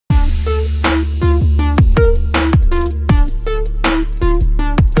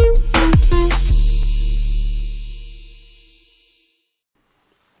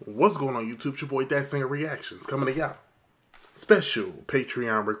What's going on YouTube? It's your boy ThatSingerReactions coming to y'all. Special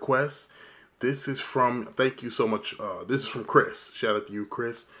Patreon request. This is from, thank you so much, this is from Chris. Shout out to you,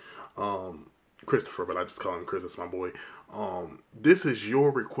 Chris. Christopher, but I just call him Chris, that's my boy. This is your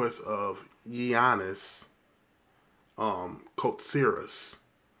request of Yiannis, Kotsiras.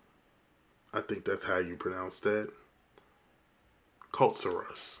 I think that's how you pronounce that.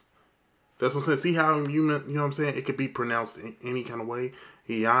 Kotsiras. That's what I'm saying. See how you know what I'm saying? It could be pronounced in any kind of way.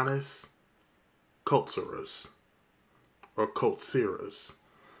 Yiannis, Kotsiras, or Kotsiras.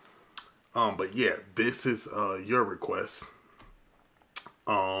 But yeah, this is your request.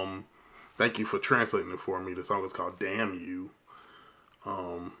 Thank you for translating it for me. The song is called "Damn You."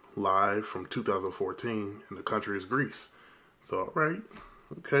 Live from 2014, and the country is Greece. So, all right,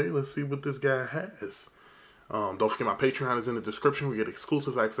 okay, let's see what this guy has. Don't forget my Patreon is in the description. We get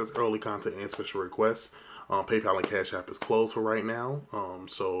exclusive access, early content, and special requests. PayPal and CashApp is closed for right now.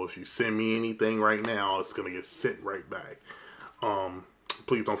 So if you send me anything right now, it's going to get sent right back.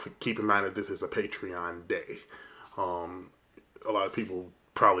 Please keep in mind that this is a Patreon day. A lot of people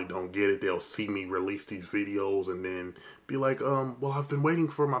probably don't get it. They'll see me release these videos and then be like, well, I've been waiting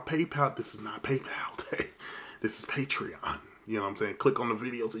for my PayPal. This is not PayPal day. This is Patreon. You know what I'm saying? Click on the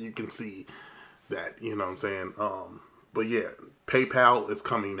video so you can see that, you know what I'm saying? But yeah, PayPal is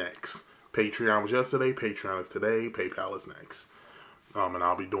coming next. Patreon was yesterday, Patreon is today, PayPal is next. And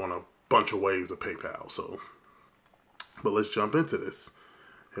I'll be doing a bunch of waves of PayPal, so. But let's jump into this.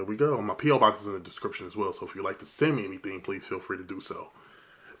 Here we go. My P.O Box is in the description as well, so if you'd like to send me anything, please feel free to do so.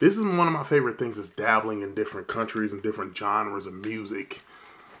 This is one of my favorite things, is dabbling in different countries and different genres of music.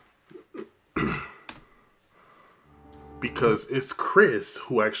 Because it's Chris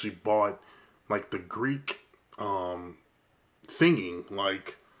who actually bought like the Greek singing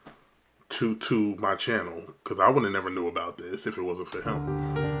like to my channel, because I would have never knew about this if it wasn't for him.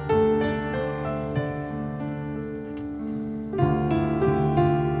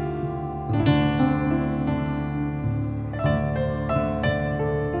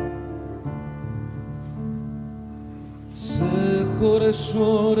 Σε χώρες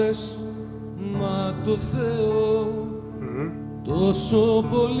ώρες, μα το Θεό τόσο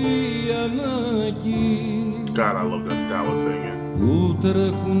πολύ ανάγκη. God, I love that style of singing. Που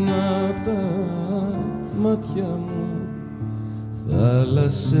τρέχουν απ' τα μάτια μου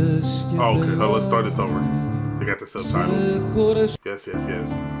θάλασσες και Oh, okay, let's start this over. They got the subtitles. Yes, yes, yes.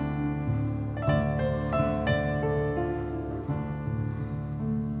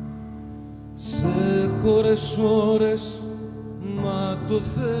 Σε χώρες ώρες, μα το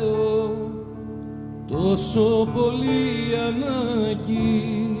Θεό τόσο πολύ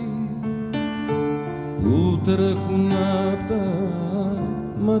ανάγκη, που τρέχουν απ' τα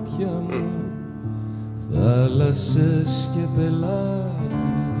μάτια μου θάλασσες και πελάγι.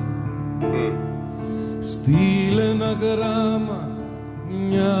 Στείλε ένα γράμμα,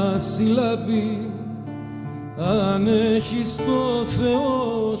 μια συλλαβή, αν έχεις το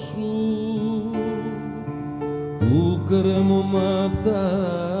Θεό σου, που κρέμομαι απ' τα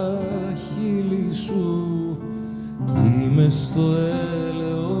χείλη σου κι είμαι στο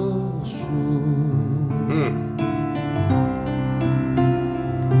έλεος σου.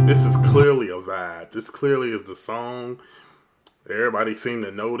 This is clearly a vibe. This clearly is the song. Everybody seem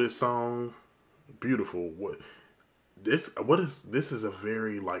to know this song. Beautiful. This is a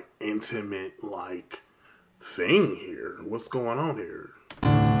very like intimate like thing here. What's going on here?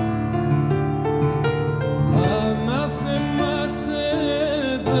 Anathema σε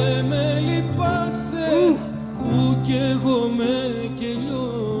δε με λυπάσαι, που κι εγώ με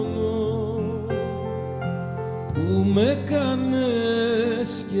κελιώνω, που με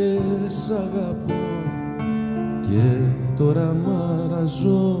κάνες και σ' αγαπώ και τώρα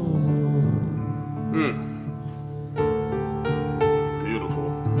μαραζώνω. Beautiful.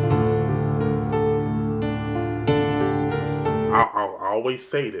 I'll always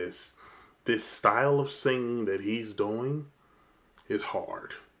say this. This style of singing that he's doing is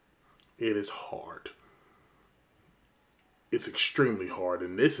hard. It is hard. It's extremely hard.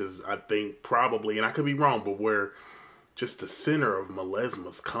 And this is, I think, probably, and I could be wrong, but where just the center of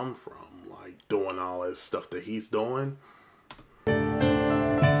melismas come from, like doing all that stuff that he's doing.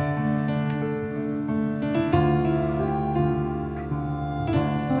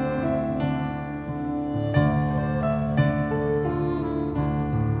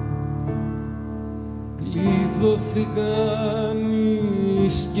 Κλειδώθηκαν οι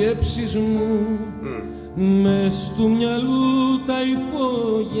σκέψεις μου μες του μυαλού τα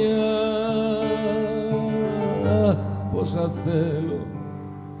υπόγεια. Αχ, πόσα θέλω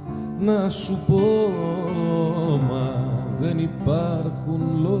να σου πω, μα δεν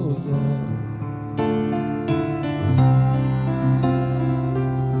υπάρχουν λόγια.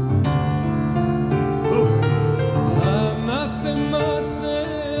 Ανάθεμα σε,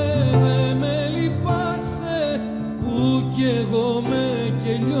 δε με λυπάσαι, που κι εγώ με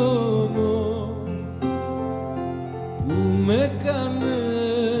κελιώνω, που με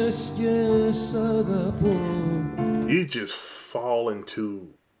κάνες και σ' αγαπώ. You just fall into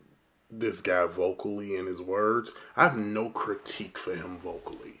this guy vocally and his words. I have no critique for him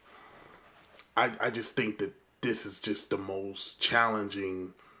vocally. I just think that this is just the most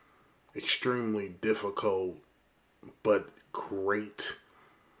challenging, extremely difficult, but great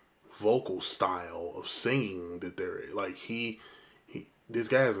vocal style of singing that there is. Like this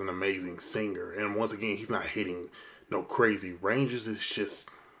guy is an amazing singer, and once again, he's not hitting no crazy ranges. It's just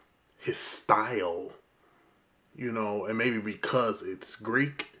his style, you know, and maybe because it's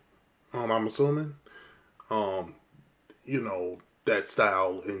Greek, I'm assuming, you know, that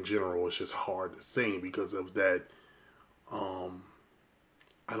style in general is just hard to sing because of that.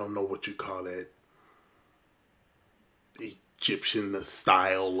 I don't know what you call that Egyptian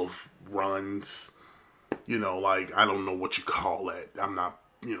style of runs, you know, like I don't know what you call that. I'm not,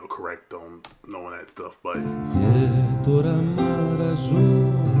 you know, correct on knowing that stuff, but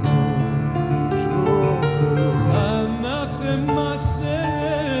Ανάθεμα σε,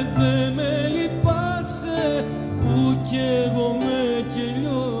 δε με λυπάσαι, που κι εγώ με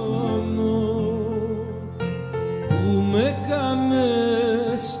κελιώνω, που με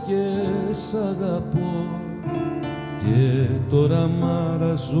κάνες και σ' αγαπώ, και τώρα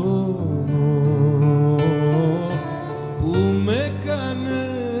μαραζώνω, που με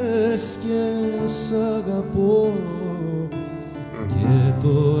κάνες και σ' αγαπώ, και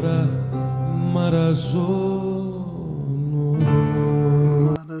τώρα μαραζώνω.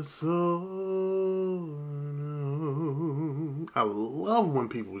 I love when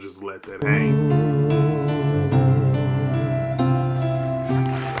people just let that hang.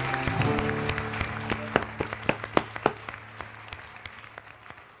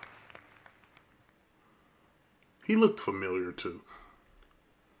 He looked familiar too.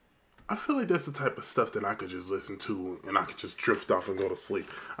 I feel like that's the type of stuff that I could just listen to and I could just drift off and go to sleep.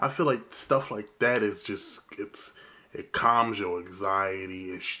 I feel like stuff like that is just, it calms your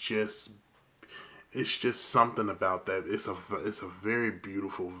anxiety. It's just something about that. It's a very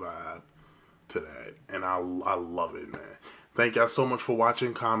beautiful vibe to that, and I love it, man. Thank y'all so much for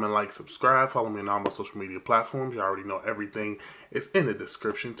watching. Comment, like, subscribe. Follow me on all my social media platforms. You already know everything is in the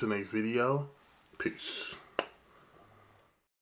description to today's video. Peace.